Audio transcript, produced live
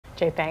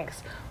Jay,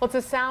 thanks. Well, it's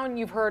a sound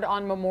you've heard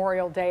on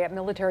Memorial Day at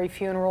military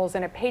funerals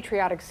and at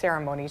patriotic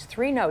ceremonies.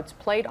 3 notes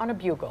played on a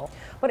bugle.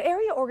 But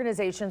area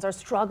organizations are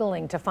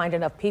struggling to find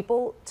enough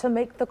people to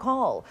make the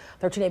call.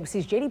 13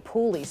 ABC's JD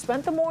Pooley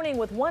spent the morning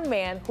with one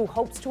man who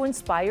hopes to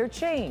inspire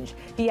change.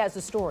 He has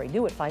a story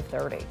new at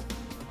 5:30.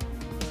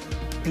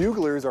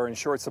 Buglers are in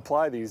short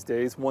supply these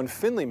days. One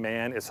Findlay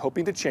man is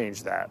hoping to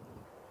change that.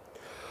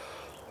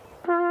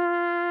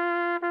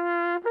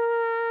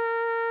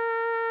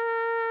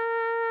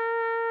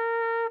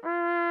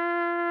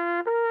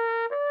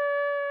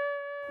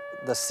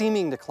 The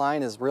seeming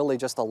decline is really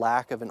just a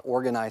lack of an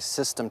organized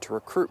system to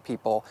recruit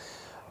people.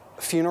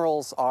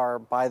 Funerals are,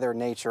 by their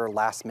nature,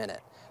 last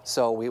minute.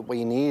 So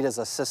we need is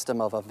a system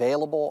of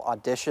available,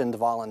 auditioned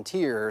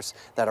volunteers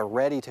that are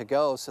ready to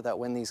go so that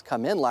when these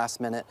come in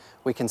last minute,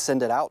 we can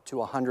send it out to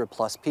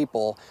 100+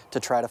 people to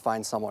try to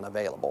find someone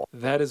available.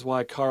 That is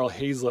why Carl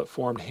Hazlett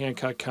formed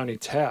Hancock County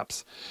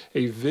Taps,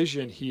 a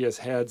vision he has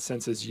had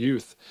since his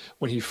youth,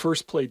 when he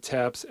first played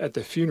taps at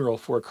the funeral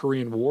for a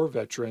Korean War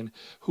veteran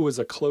who was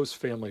a close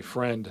family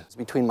friend. It was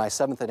between my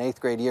 7th and 8th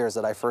grade years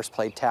that I first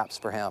played taps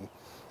for him,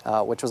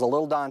 which was a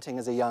little daunting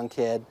as a young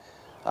kid.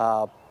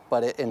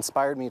 But it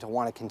inspired me to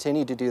want to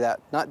continue to do that,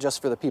 not just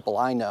for the people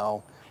I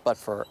know, but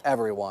for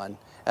everyone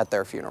at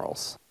their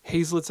funerals.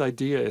 Hazlett's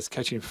idea is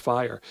catching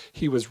fire.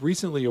 He was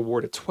recently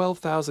awarded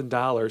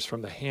 $12,000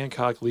 from the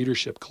Hancock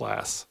Leadership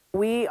Class.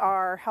 We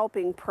are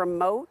helping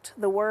promote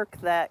the work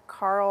that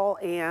Carl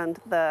and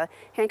the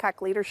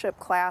Hancock Leadership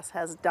Class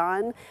has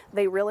done.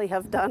 They really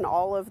have done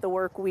all of the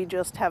work. We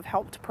just have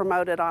helped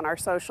promote it on our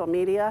social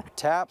media.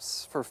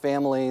 Taps for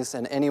families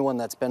and anyone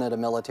that's been at a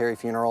military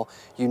funeral,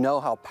 you know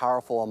how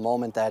powerful a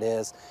moment that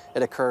is.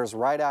 It occurs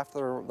right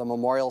after the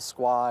memorial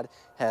squad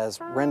has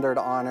rendered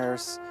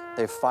honors,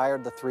 they've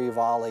fired the 3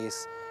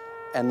 volleys,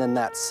 and then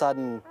that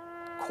sudden,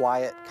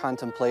 quiet,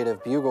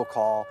 contemplative bugle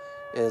call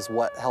is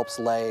what helps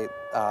lay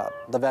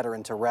the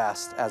veteran to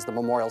rest as the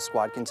memorial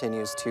squad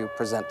continues to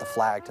present the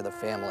flag to the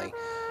family.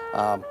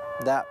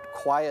 That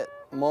quiet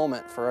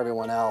moment for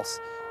everyone else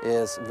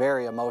is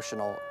very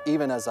emotional.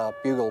 Even as a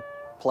bugle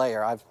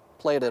player, I've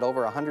played at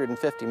over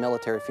 150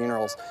 military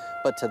funerals,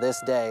 but to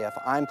this day, if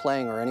I'm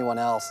playing or anyone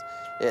else,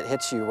 it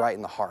hits you right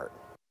in the heart.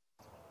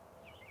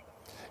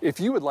 If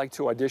you would like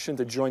to audition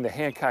to join the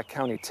Hancock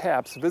County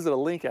Taps, visit a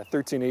link at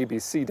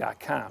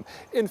 13abc.com.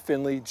 In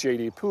Findlay,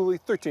 JD Pooley,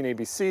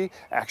 13ABC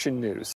Action News.